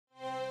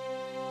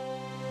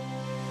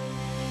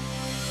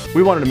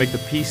We wanted to make the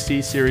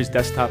PC series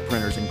desktop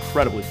printers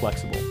incredibly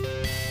flexible.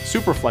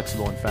 Super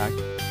flexible, in fact,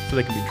 so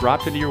they can be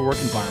dropped into your work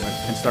environment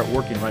and start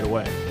working right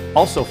away.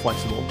 Also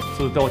flexible,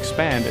 so that they'll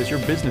expand as your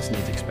business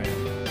needs expand.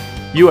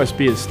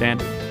 USB is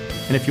standard,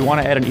 and if you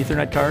want to add an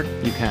Ethernet card,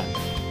 you can.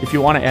 If you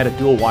want to add a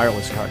dual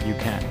wireless card, you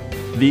can.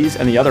 These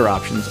and the other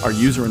options are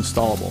user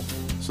installable,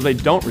 so they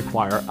don't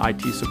require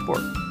IT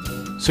support.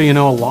 So you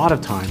know, a lot of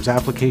times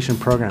application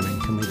programming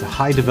can lead to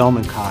high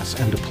development costs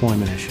and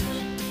deployment issues.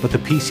 But the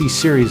PC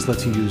series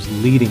lets you use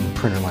leading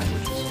printer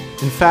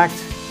languages. In fact,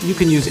 you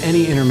can use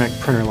any Intermec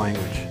printer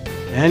language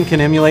and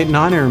can emulate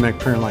non-Intermec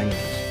printer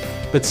languages.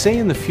 But say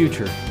in the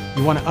future,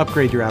 you want to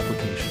upgrade your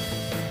application.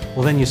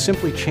 Well, then you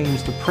simply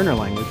change the printer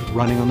language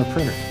running on the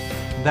printer.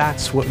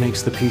 That's what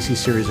makes the PC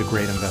series a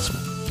great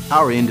investment.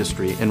 Our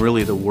industry, and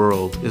really the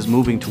world, is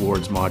moving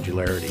towards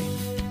modularity.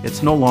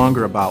 It's no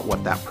longer about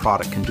what that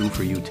product can do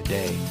for you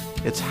today.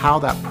 It's how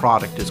that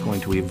product is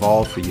going to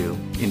evolve for you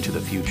into the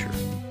future.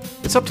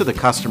 It's up to the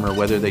customer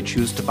whether they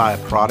choose to buy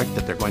a product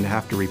that they're going to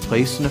have to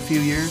replace in a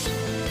few years,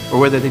 or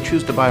whether they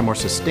choose to buy a more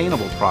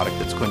sustainable product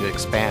that's going to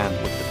expand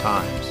with the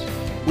times.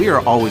 We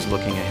are always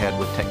looking ahead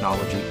with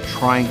technology,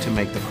 trying to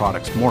make the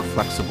products more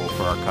flexible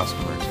for our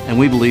customers, and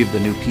we believe the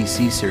new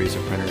PC series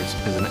of printers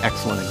is an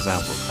excellent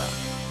example of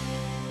that.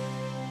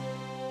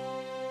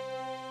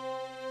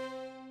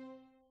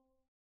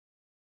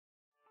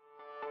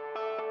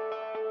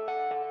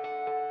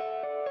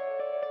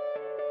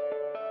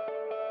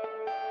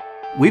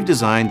 We've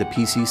designed the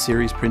PC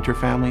series printer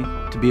family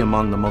to be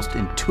among the most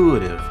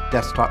intuitive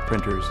desktop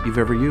printers you've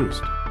ever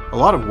used. A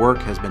lot of work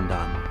has been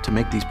done to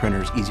make these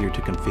printers easier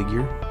to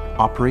configure,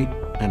 operate,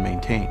 and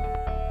maintain.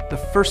 The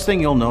first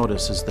thing you'll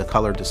notice is the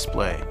color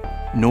display.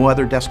 No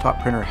other desktop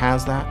printer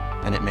has that,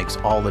 and it makes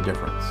all the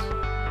difference.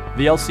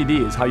 The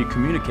LCD is how you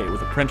communicate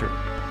with a printer.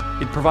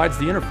 It provides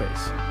the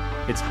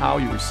interface. It's how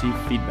you receive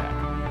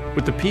feedback.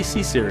 With the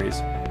PC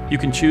series, you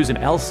can choose an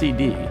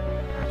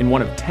LCD in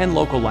one of 10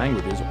 local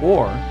languages,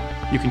 or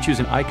you can choose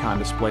an icon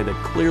display that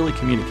clearly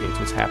communicates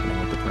what's happening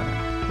with the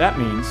printer. That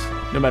means,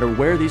 no matter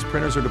where these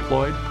printers are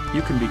deployed,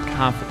 you can be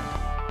confident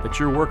that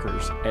your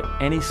workers at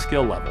any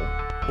skill level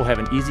will have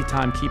an easy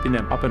time keeping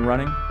them up and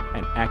running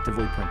and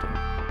actively printing.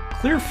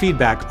 Clear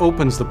feedback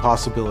opens the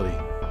possibility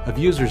of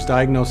users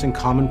diagnosing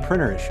common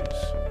printer issues,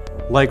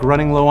 like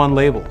running low on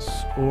labels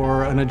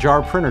or an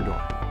ajar printer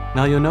door.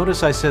 Now you'll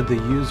notice I said the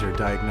user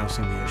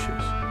diagnosing the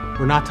issues.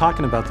 We're not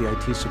talking about the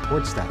IT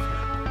support staff here.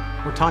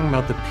 We're talking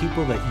about the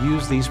people that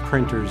use these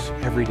printers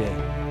every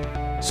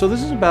day. So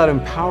this is about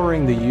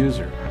empowering the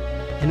user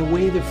in a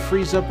way that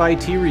frees up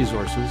IT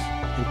resources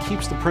and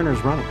keeps the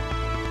printers running.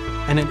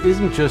 And it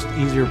isn't just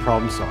easier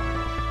problem solving.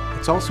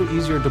 It's also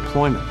easier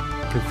deployment.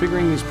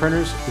 Configuring these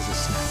printers is a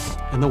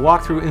snap. And the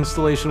walkthrough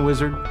installation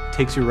wizard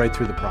takes you right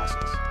through the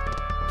process.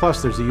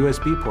 Plus, there's a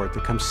USB port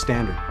that comes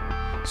standard,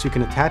 so you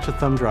can attach a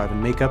thumb drive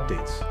and make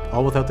updates,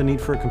 all without the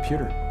need for a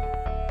computer.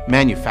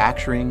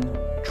 Manufacturing,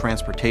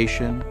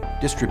 transportation,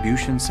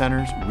 distribution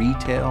centers,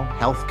 retail,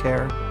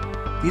 healthcare.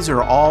 These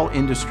are all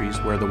industries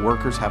where the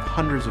workers have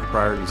hundreds of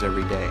priorities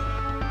every day.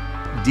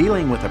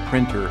 Dealing with a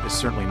printer is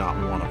certainly not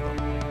one of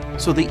them.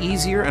 So the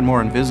easier and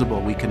more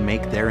invisible we can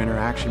make their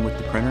interaction with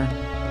the printer,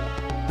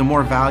 the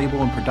more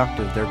valuable and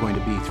productive they're going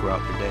to be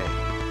throughout their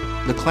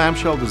day. The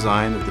clamshell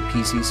design of the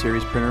PC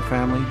series printer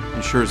family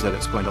ensures that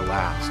it's going to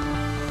last.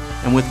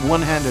 And with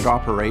one-handed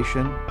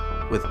operation,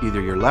 with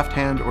either your left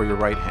hand or your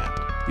right hand,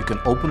 you can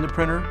open the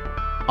printer,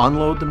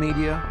 unload the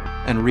media,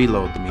 and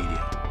reload the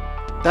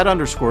media. That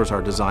underscores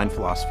our design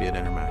philosophy at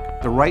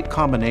Intermec. The right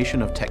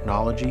combination of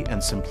technology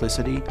and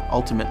simplicity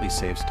ultimately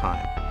saves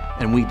time,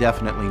 and we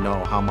definitely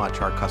know how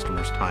much our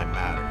customers' time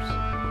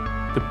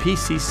matters. The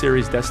PC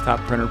series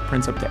desktop printer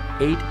prints up to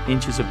 8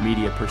 inches of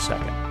media per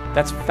second.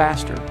 That's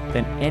faster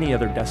than any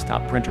other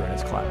desktop printer in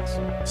its class.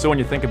 So when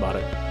you think about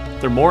it,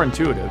 they're more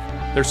intuitive,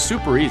 they're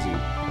super easy,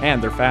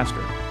 and they're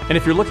faster. And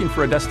if you're looking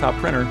for a desktop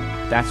printer,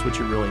 that's what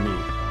you really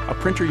need. A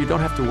printer you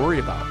don't have to worry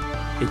about.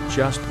 It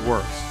just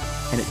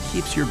works, and it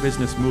keeps your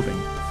business moving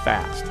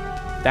fast.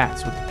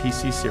 That's what the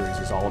PC series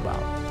is all about.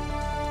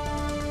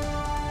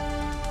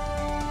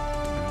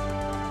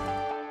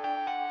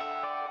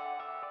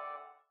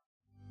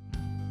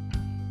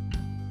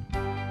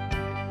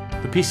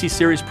 The PC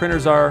series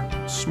printers are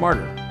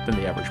smarter than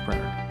the average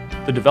printer.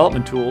 The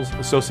development tools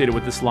associated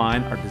with this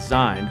line are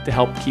designed to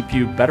help keep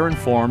you better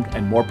informed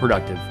and more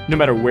productive, no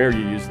matter where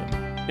you use them.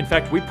 In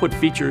fact, we put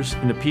features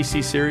in the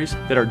PC series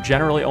that are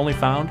generally only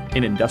found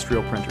in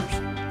industrial printers.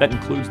 That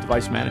includes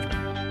device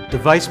management.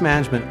 Device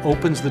management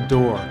opens the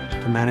door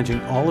to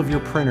managing all of your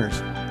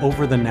printers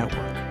over the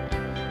network.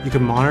 You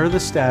can monitor the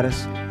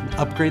status and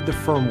upgrade the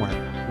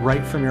firmware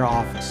right from your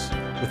office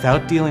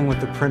without dealing with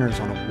the printers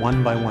on a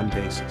one-by-one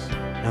basis.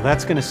 Now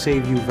that's going to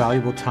save you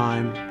valuable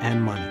time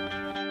and money.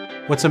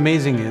 What's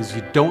amazing is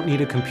you don't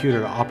need a computer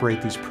to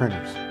operate these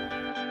printers.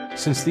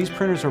 Since these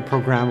printers are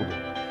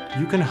programmable,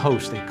 you can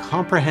host a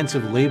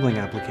comprehensive labeling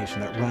application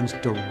that runs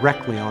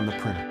directly on the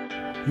printer.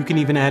 You can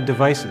even add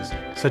devices,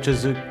 such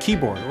as a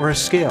keyboard or a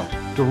scale,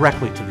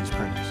 directly to these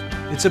printers.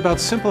 It's about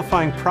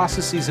simplifying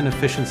processes and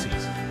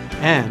efficiencies.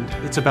 And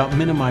it's about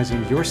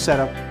minimizing your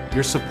setup,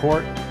 your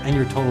support, and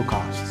your total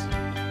costs.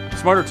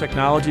 Smarter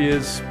technology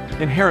is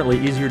inherently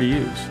easier to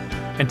use.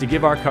 And to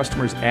give our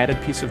customers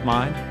added peace of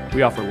mind,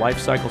 we offer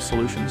lifecycle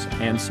solutions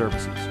and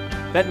services.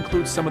 That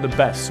includes some of the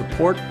best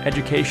support,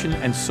 education,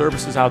 and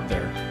services out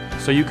there,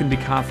 so you can be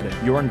confident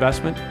your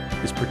investment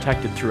is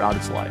protected throughout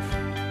its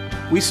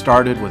life. We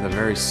started with a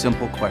very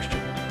simple question.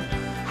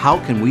 How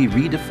can we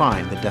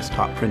redefine the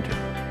desktop printer?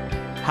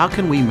 How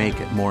can we make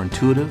it more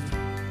intuitive,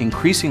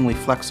 increasingly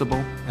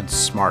flexible, and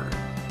smarter?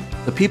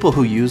 The people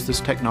who use this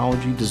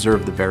technology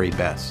deserve the very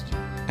best.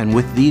 And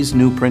with these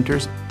new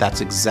printers, that's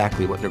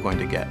exactly what they're going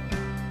to get.